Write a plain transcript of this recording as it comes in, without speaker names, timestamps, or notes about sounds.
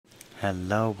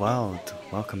Hello world,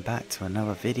 welcome back to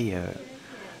another video.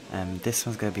 This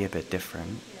one's going to be a bit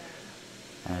different.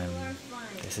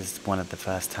 This is one of the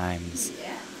first times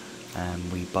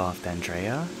we bathed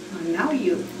Andrea. Now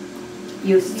you're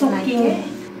soaking.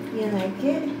 You like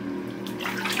it?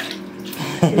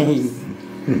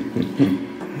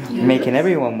 You're making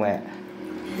everyone wet.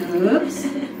 Oops.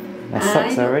 My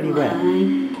socks are already wet.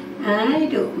 I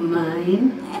don't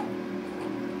mind.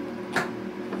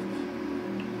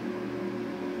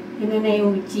 In the name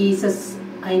of Jesus,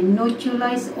 I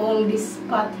neutralize all this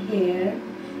spot here.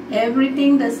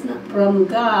 Everything that's not from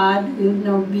God will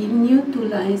now be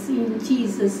neutralized in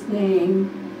Jesus' name.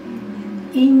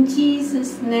 In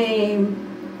Jesus' name,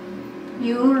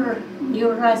 your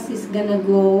rust is gonna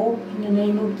go in the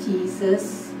name of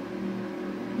Jesus.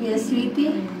 Yes,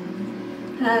 sweetie?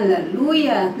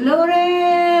 Hallelujah!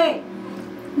 Glory!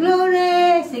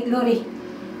 Glory! Say glory!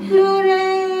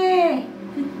 Glory!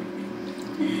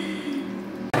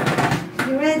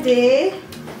 You ready?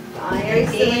 Oh, you're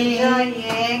so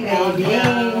enjoying. Oh, no.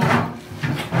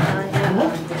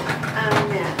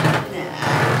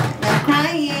 No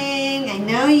crying. I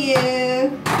know you.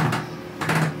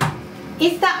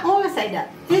 Is that all? Say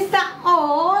that. Is that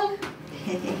all?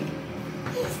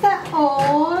 Is that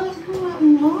all? What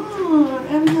more?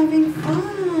 I'm having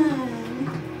fun.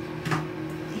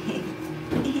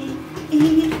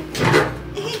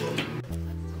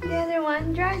 The other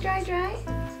one. Dry.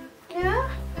 Yeah?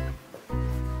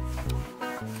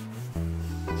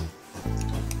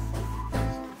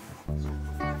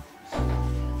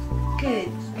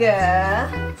 Good girl.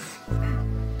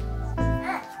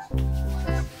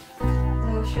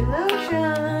 Lotion.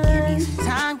 Give me some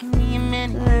time, give me a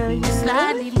minute. Leave me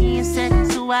slide, leave me a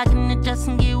second so I can adjust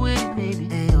and get with it, baby.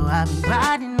 Hey, yo, I've been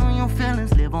riding on your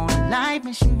feelings, live on a life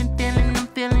mission, been feeling, I'm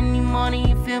feeling you more than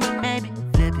you feel me, baby.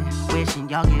 Flipping, wishing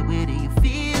y'all get with it, you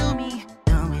feel me.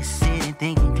 Done with sitting,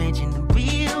 thinking, clenching the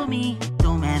real me.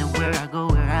 Don't matter where I go,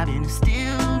 where I've been, it's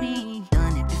still me.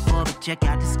 Done it before, but check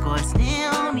out the score, it's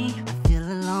still me. I feel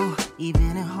alone,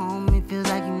 even at home, it feels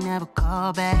like you never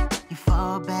call back. You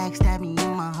fall back, stab me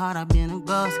in my heart, I've been a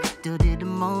ghost. Still did the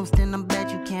most, and I bet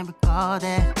you can't recall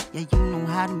that. Yeah, you know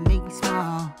how to make me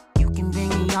smile. You can bring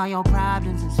me all your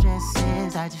problems and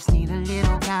stresses. I just need a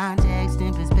little context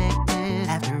and perspective.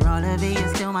 After all of it,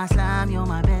 you're still my slime, you're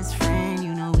my best friend.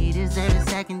 You know we deserve a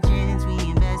second chance, we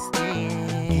invested.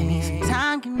 Give me some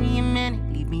time, give me a minute.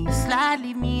 Leave me a slide,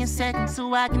 leave me a second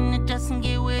so I can adjust and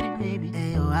get with it, baby.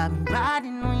 Hey, yo, I've been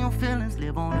riding on your feelings,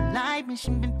 live on a life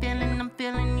mission, been feeling, I'm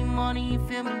feeling you more than you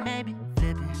feel me, baby.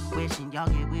 Flipping, wishing y'all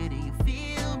get with it, you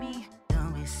feel me.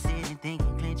 Done with sitting,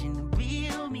 thinking, clenching the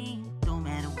real me. Don't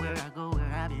matter where I go,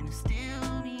 where I've been, it's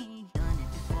still me. Done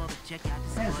it before, but check out the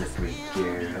There's a scores, pretty still me.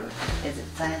 girl. Is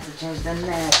it time to change the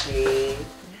nappy?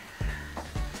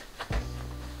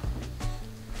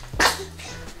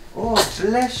 Oh,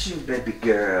 bless you, baby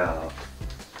girl.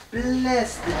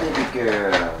 Bless the baby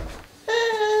girl.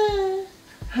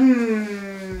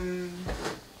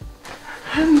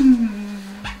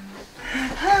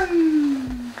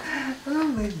 Oh,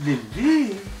 my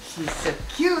baby. She's so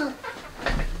cute.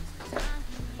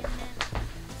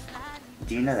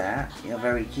 Do you know that? You're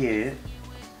very cute.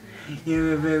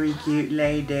 You're a very cute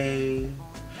lady.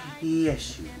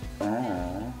 Yes, you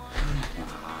are.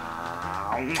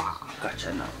 Got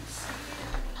your nose.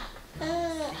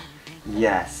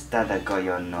 Yes, Dada got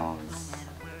your nose.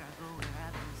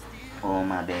 Oh,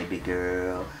 my baby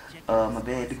girl. Oh, my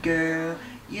baby girl.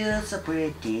 You're so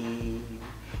pretty.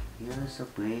 You're so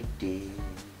pretty.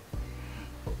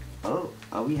 Oh,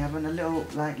 are we having a little,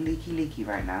 like, leaky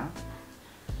right now?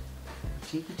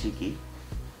 Cheeky.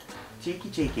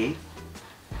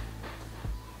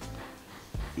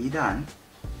 You done?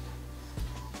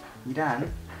 You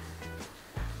done?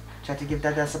 Try to give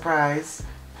Dada a surprise.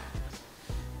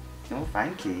 Oh,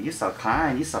 thank you. You're so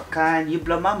kind. You're so kind. You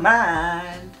blow my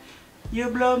mind. You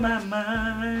blow my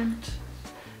mind.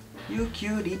 You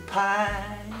cutie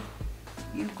pie.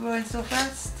 You're growing so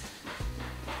fast.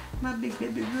 My big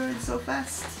baby growing so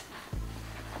fast.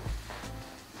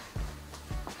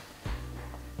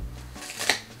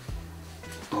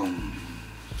 Boom.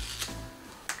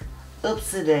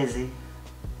 Oopsie daisy.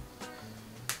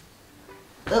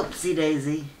 Oopsie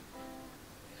daisy.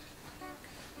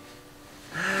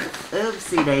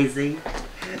 Oopsie daisy.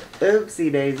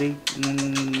 Oopsie daisy.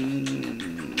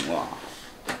 Wow.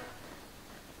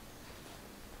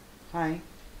 Hi.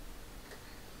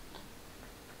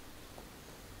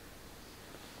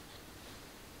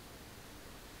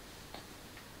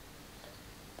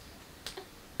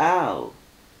 Ow.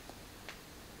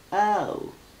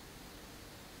 Ow.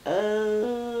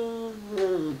 Oh,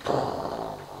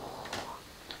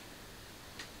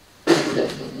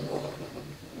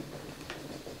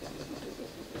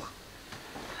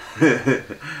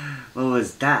 What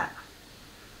was that?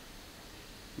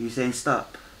 You saying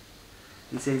stop?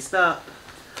 You saying stop?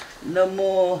 No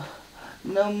more.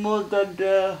 No more,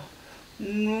 dada.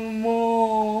 No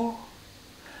more.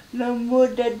 No more,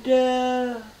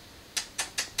 dada.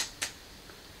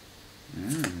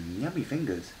 Yummy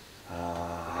fingers.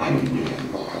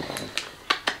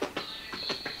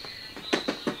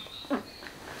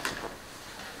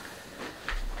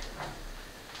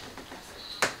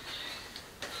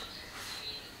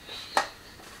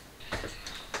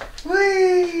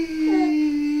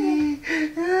 Whee!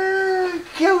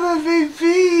 Come on,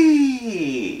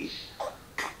 baby!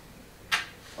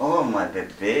 Oh, my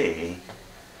baby.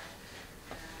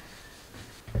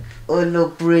 Hello,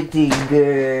 pretty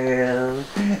girl.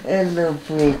 Hello,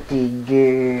 pretty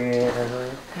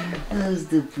girl. How's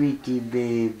the pretty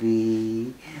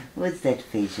baby? What's that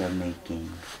face you're making?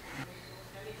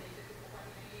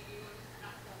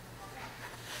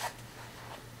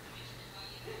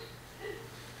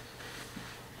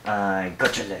 I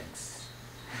got your legs.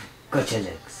 Got your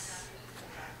legs.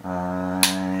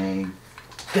 I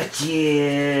got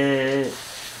you.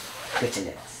 Got your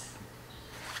legs.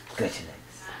 Got your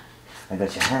legs. I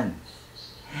got your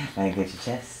hands. I got your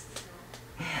chest.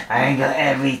 I got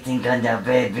everything on the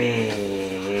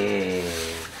baby.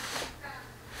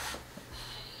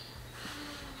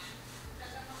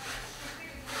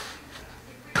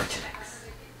 Got your legs.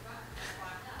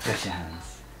 Got your hands.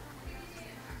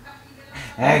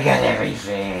 I got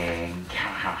everything.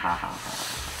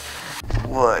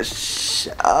 Whoosh.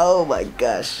 Oh my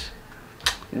gosh.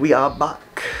 We are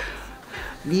back.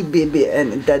 The baby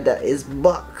and dada is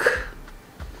back.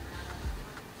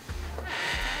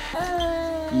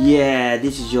 Yeah,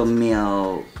 this is your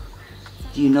milk.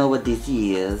 Do you know what this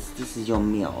is? This is your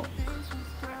milk.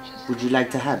 Would you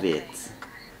like to have it?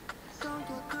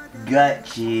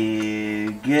 Got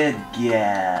you. Good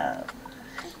girl.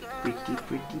 Pretty,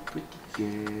 pretty, pretty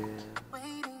girl.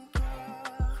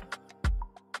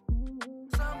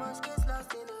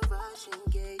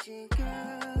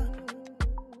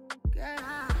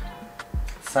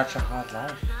 Such a hard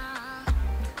life.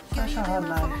 Such a hard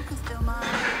life.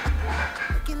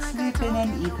 Sleeping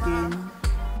and eating.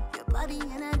 Your body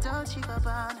in a Dolce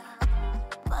Gabbana.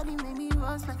 Body made me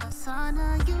rust like a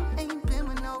sauna. You ain't been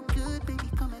with no good, baby,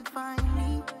 come and find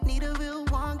me. Need a real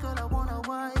one, girl, I want a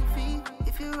wifey.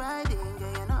 If you're riding,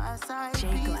 yeah, you're not a side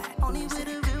piece. Only with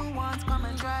the real ones, come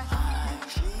and try.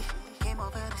 She came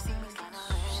over to see me.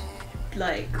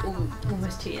 Like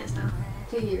almost 2 years now.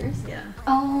 2 years? Yeah.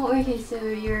 Oh, okay, so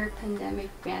you're pandemic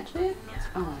graduate? Yeah.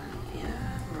 Oh,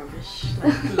 Yeah, rubbish.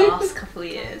 Like last couple of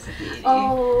years of uni.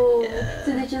 Oh, Yeah.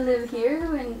 so did you live here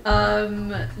when?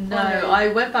 No, I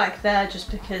went back there just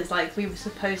because like we were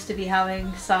supposed to be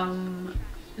having some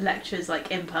lectures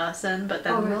like in person, but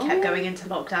then we kept going into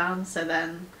lockdown, so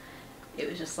then it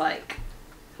was just like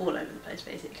all over the place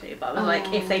basically. But I was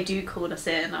like, if they do call us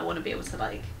in, I want to be able to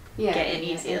like get in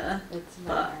easier. It's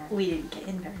but we didn't get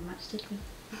in very much, did we?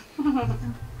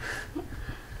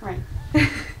 Right.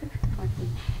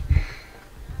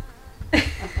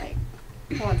 Okay.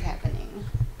 What's happening?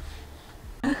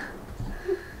 You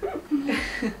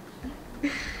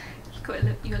got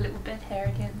your little bed hair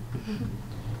again.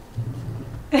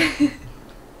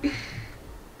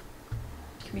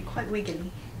 Can be quite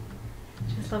wiggly.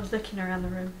 She just loves looking around the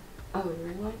room. Oh,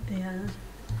 really? Yeah.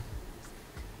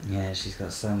 Yeah, she's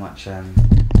got so much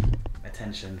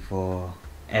attention for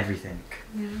everything.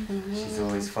 Yeah. She's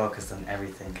always focused on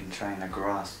everything and trying to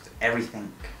grasp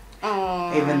everything.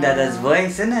 Oh. Even Dada's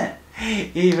voice, innit?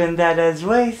 Even Dada's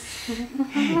voice.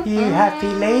 You happy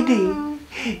lady.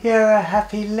 You're a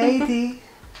happy lady.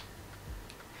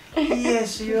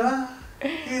 Yes, you are.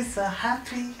 You're so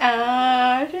happy.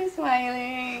 Oh, she's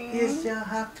smiling. Yes, you're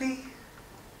happy.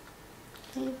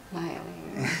 She's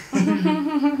smiling.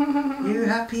 You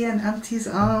happy in Auntie's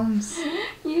arms?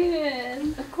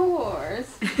 Yes, of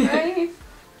course. Right?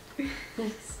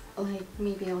 Yes, like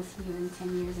maybe I'll see you in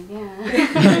 10 years again.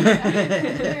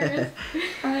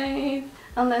 Right?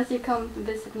 Unless you come to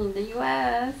visit me in the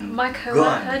US. My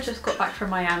co-worker just got back from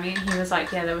Miami and he was like,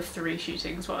 yeah, there were 3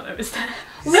 shootings while I was there.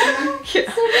 What?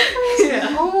 Yeah.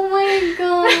 Yeah. Oh my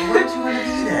god. Why do you want to be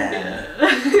there?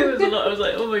 Yeah. It was a lot. I was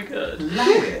like, oh my god.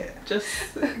 Love it.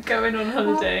 Just going on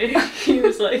holiday. He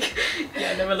was like,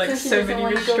 yeah, there were like she so doesn't many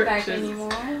want to go back restrictions.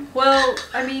 anymore? Well,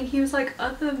 I mean, he was like,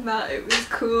 other than that, it was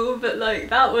cool, but like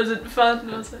that wasn't fun.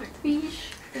 And I was like,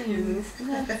 Fish things.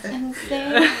 That's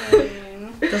insane.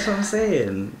 That's what I'm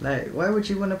saying. Like, why would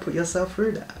you want to put yourself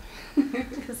through that?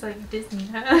 Because like Disney.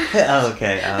 Oh,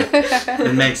 okay.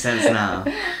 It makes sense now.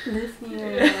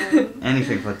 Disneyland.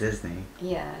 Anything for Disney.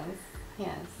 Yes,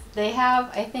 yes. They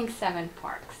have, I think, 7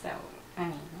 parks, so, I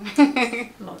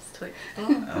mean. Lots to it.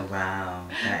 Oh wow,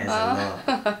 that is a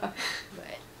lot.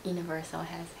 But Universal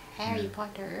has Harry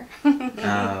Potter.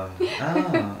 Oh,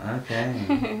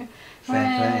 okay. Fair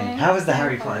play. How was the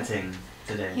Harry Potter thing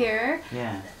today? Here?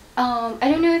 Yeah.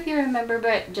 I don't know if you remember,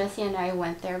 but Jessie and I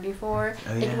went there before.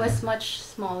 Oh, yeah. It was much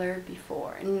smaller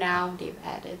before. Now they've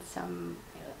added some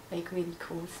like really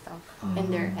cool stuff,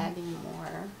 and they're adding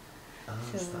more. Oh,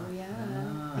 So, stuff. yeah.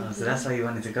 Ah, so that's why you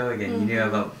wanted to go again. You knew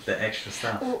about the extra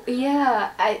stuff. Well,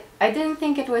 yeah, I didn't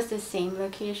think it was the same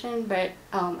location, but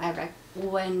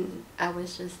when I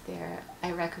was just there,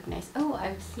 I recognized. Oh,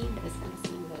 I've seen this and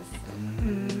seen this.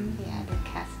 Yeah, the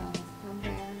castle over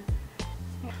there.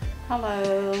 Yeah.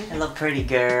 Hello. Hello, pretty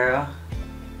girl.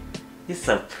 You're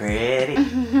so pretty.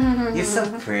 You're so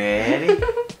pretty.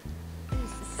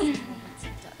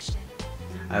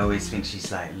 I always think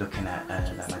she's like looking at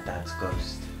like my dad's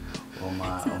ghost or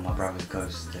my brother's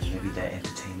ghost, and maybe they're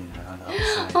entertaining her on the other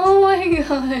side. Oh my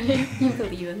god, you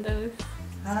believe in those?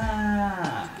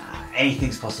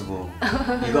 Anything's possible.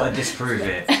 You gotta disprove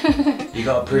it. You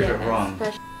gotta prove it wrong.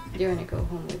 Do you wanna go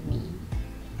home with me?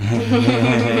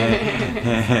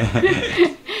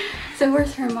 So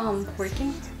where's her mom?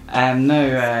 Working?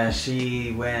 No,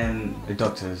 she went the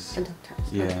doctors. The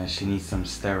doctor's. Yeah, she needs some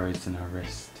steroids in her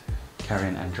wrist.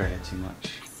 Carrying Andrea too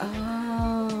much.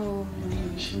 Oh.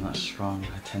 She's not strong,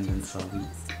 her tendons are weak.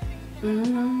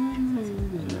 Mm.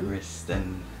 In the wrist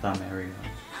and thumb area.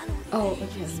 Oh,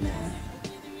 okay. Yeah.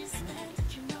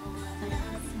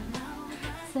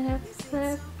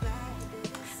 Sip.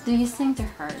 Do you sing to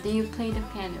her? Do you play the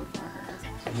piano for her?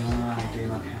 No, I do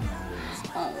my piano.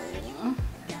 Oh.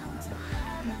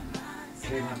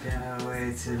 Gave my piano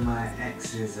away to my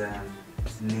ex's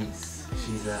niece.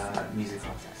 She's a music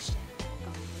artist.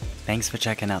 Thanks for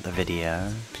checking out the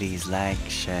video. Please like,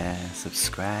 share,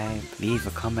 subscribe, leave a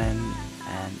comment,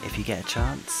 and if you get a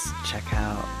chance, check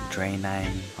out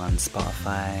Dre9 on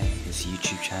Spotify, his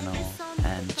YouTube channel,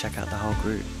 and check out the whole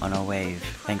group on our wave.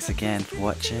 Thanks again for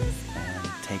watching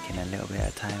and taking a little bit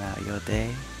of time out of your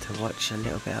day to watch a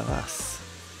little bit of us.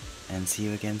 And see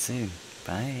you again soon.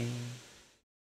 Bye.